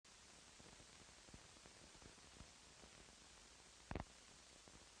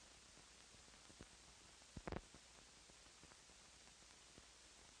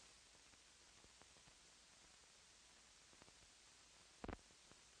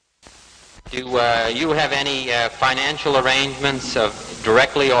Do you have any financial arrangements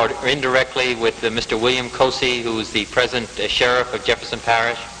directly or indirectly with Mr. William Cosey, who is the present sheriff of Jefferson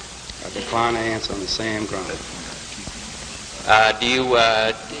Parish? I decline to answer on the same ground.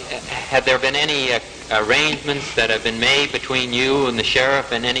 Have there been any arrangements that have been made between you and the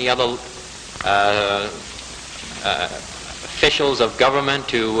sheriff and any other officials of government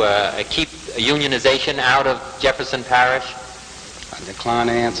to keep unionization out of Jefferson Parish? I decline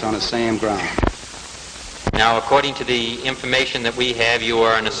to answer on the same ground. Now, according to the information that we have, you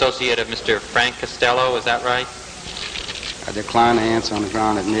are an associate of Mr. Frank Costello, is that right? I decline to answer on the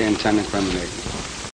ground of mere intent incriminating.